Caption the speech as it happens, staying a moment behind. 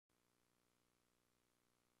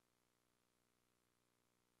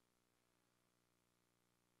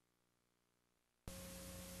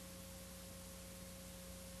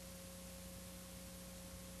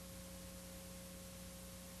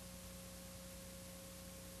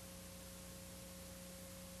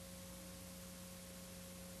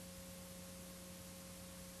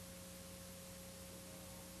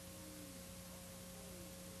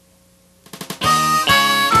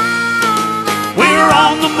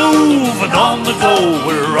on the move and on the go,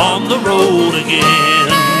 we're on the road again.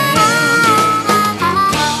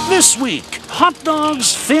 This week, hot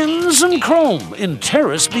dogs, fins, and chrome in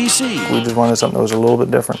Terrace, BC. We just wanted something that was a little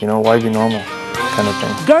bit different, you know, why be normal kind of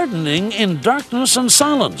thing. Gardening in darkness and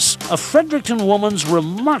silence, a Fredericton woman's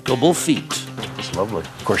remarkable feat. It's lovely.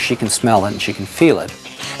 Of course, she can smell it and she can feel it.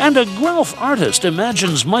 And a Guelph artist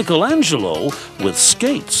imagines Michelangelo with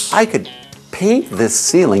skates. I could paint this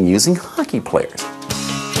ceiling using hockey players.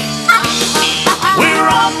 We're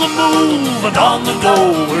on the move and on the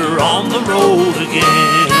go, we're on the road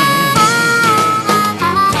again.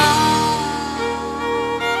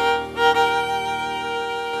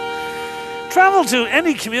 Travel to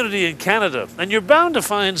any community in Canada and you're bound to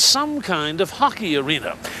find some kind of hockey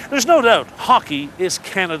arena. There's no doubt hockey is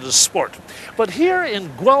Canada's sport. But here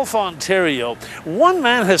in Guelph, Ontario, one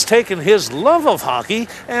man has taken his love of hockey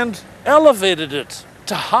and elevated it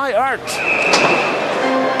to high art.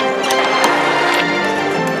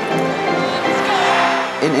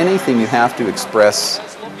 In anything, you have to express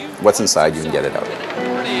what's inside you and get it out.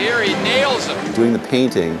 Here he nails him. Doing the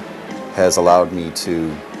painting has allowed me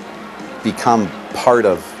to become part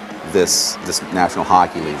of this National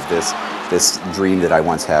Hockey League, this dream that I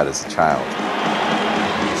once had as a child.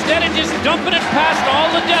 Instead of just dumping it past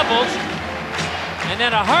all the Devils, and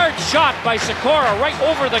then a hard shot by Sikora right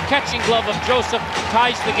over the catching glove of Joseph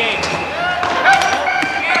ties the game.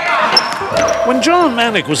 When John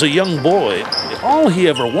Mahnic was a young boy, all he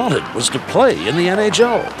ever wanted was to play in the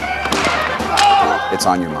NHL. It's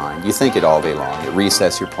on your mind. You think it all day long. At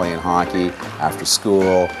recess, you're playing hockey. After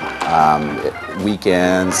school,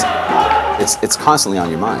 weekends. It's constantly on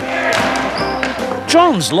your mind.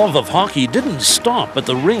 John's love of hockey didn't stop at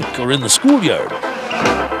the rink or in the schoolyard.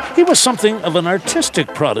 He was something of an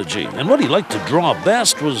artistic prodigy, and what he liked to draw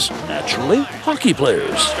best was, naturally, hockey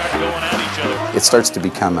players. It starts to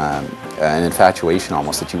become an infatuation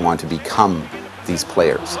almost, that you want to become these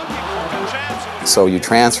players. So you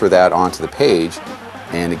transfer that onto the page,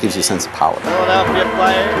 and it gives you a sense of power.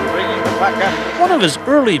 One of his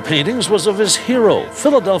early paintings was of his hero,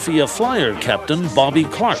 Philadelphia Flyer captain Bobby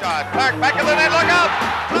Clark.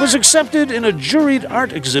 It was accepted in a juried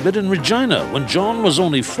art exhibit in Regina when John was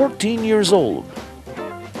only 14 years old.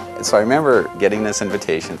 So I remember getting this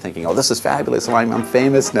invitation thinking, oh, this is fabulous, I'm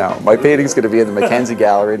famous now. My painting's going to be in the Mackenzie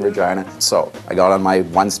Gallery in Regina. So I got on my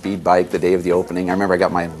one-speed bike the day of the opening. I remember I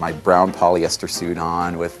got my brown polyester suit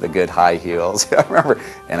on with the good high heels. I remember,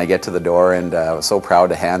 and I get to the door and I was so proud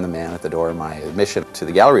to hand the man at the door my admission to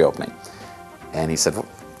the gallery opening. And he said, well,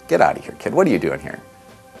 get out of here, kid, what are you doing here?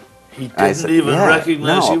 He didn't even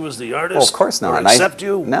recognize you as the artist? Well, of course not. Or accept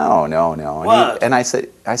you? No. What? And I said,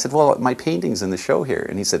 well, my painting's in the show here.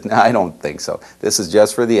 And he said, no, I don't think so. This is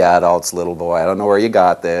just for the adults, little boy. I don't know where you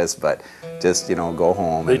got this, but just, you know, go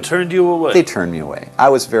home. They turned you away? They turned me away. I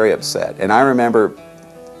was very upset. And I remember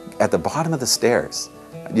at the bottom of the stairs,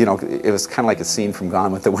 you know, it was kind of like a scene from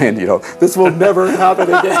Gone with the Wind, you know, this will never happen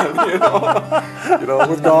again, you know,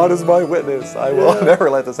 with God as my witness, I will never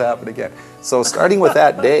let this happen again. So starting with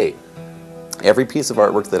that day, every piece of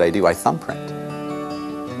artwork that I do, I thumbprint.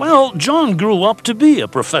 Well, John grew up to be a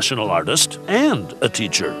professional artist and a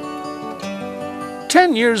teacher.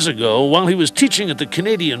 10 years ago, while he was teaching at the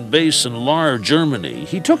Canadian base in Lahr, Germany,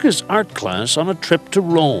 he took his art class on a trip to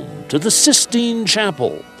Rome, to the Sistine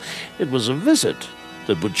Chapel. It was a visit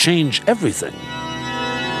that would change everything.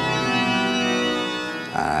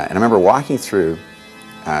 And I remember walking through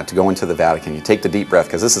to go into the Vatican. You take the deep breath,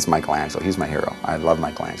 because this is Michelangelo. He's my hero. I love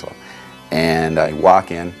Michelangelo. And I walk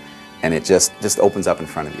in, and it just opens up in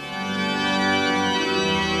front of you.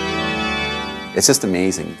 It's just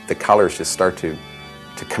amazing. The colors just start to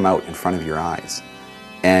come out in front of your eyes.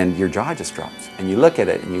 And your jaw just drops. And you look at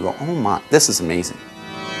it, and you go, oh my, this is amazing.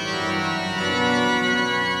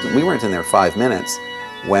 We weren't in there 5 minutes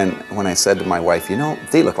when I said to my wife, you know,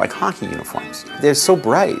 they look like hockey uniforms. They're so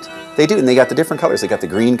bright. They do, and they got the different colors. They got the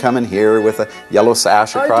green coming here with a yellow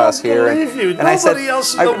sash across here. I don't believe you. And I said, nobody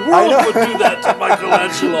else in the world would do that to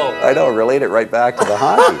Michelangelo. I know, relate it right back to the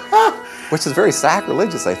hockey, which is very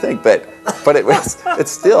sacrilegious, I think. But it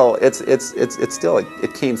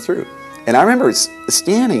came through. And I remember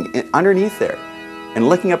standing underneath there and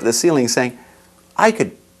looking up at the ceiling, saying, I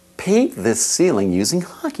could paint this ceiling using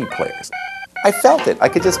hockey players. I felt it. I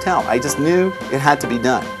could just tell. I just knew it had to be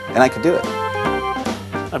done, and I could do it.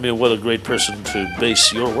 I mean, what a great person to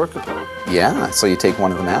base your work upon. Yeah, so you take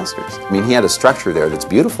one of the masters. I mean, he had a structure there that's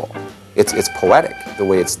beautiful. It's poetic, the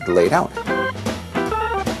way it's laid out.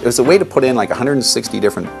 It was a way to put in like 160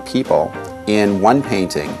 different people in one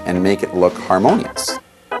painting and make it look harmonious.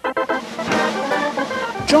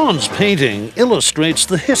 John's painting illustrates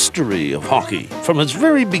the history of hockey, from its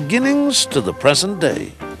very beginnings to the present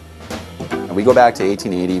day. We go back to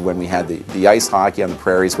 1880 when we had the ice hockey on the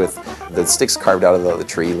prairies with the sticks carved out of the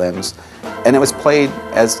tree limbs, and it was played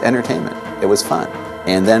as entertainment. It was fun.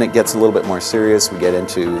 And then it gets a little bit more serious. We get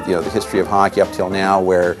into the history of hockey up till now,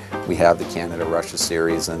 where we have the Canada-Russia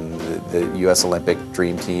series and the U.S. Olympic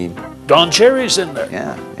Dream Team. Don Cherry's in there.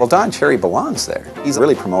 Yeah. Well, Don Cherry belongs there. He's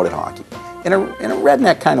really promoted hockey in a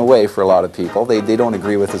redneck kind of way for a lot of people. They don't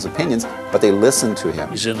agree with his opinions, but they listen to him.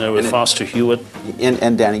 He's in there with Foster Hewitt.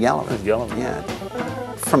 And Danny Gallivan. And Gallivan. Yeah.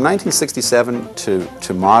 From 1967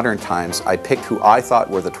 to modern times, I picked who I thought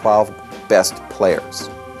were the 12 best players.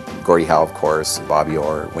 Gordie Howe, of course, Bobby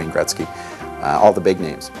Orr, Wayne Gretzky, all the big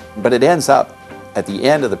names. But it ends up at the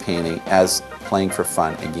end of the painting as playing for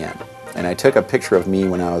fun again. And I took a picture of me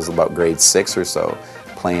when I was about grade 6 or so,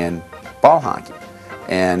 playing ball hockey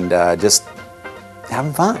and just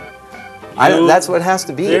having fun. That's what it has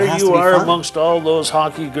to be. There it has you to be are fun. amongst all those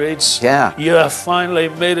hockey greats. Yeah. You have finally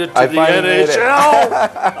made it to the finally made it. NHL.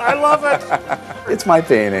 I love it. It's my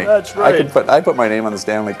painting. That's right. I put my name on the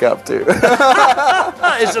Stanley Cup too.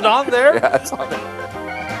 Is it on there? Yeah, it's on there.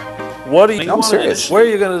 What do you No, I'm serious. Where are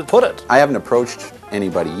you going to put it? I haven't approached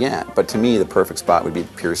anybody yet, but to me the perfect spot would be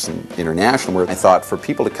Pearson International, where I thought for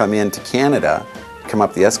people to come into Canada, come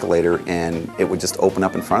up the escalator, and it would just open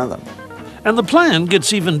up in front of them. And the plan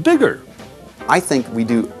gets even bigger. I think we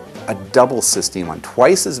do a double system on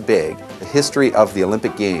twice as big, the history of the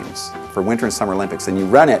Olympic Games for Winter and Summer Olympics, and you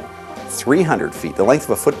run it 300 feet, the length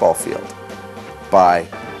of a football field, by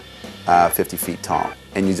 50 feet tall.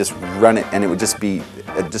 And you just run it, and it would just be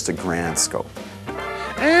just a grand scope.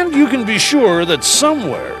 And you can be sure that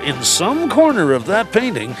somewhere, in some corner of that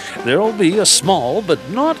painting, there'll be a small but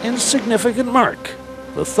not insignificant mark,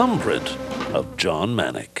 the thumbprint of John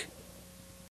Mahnic.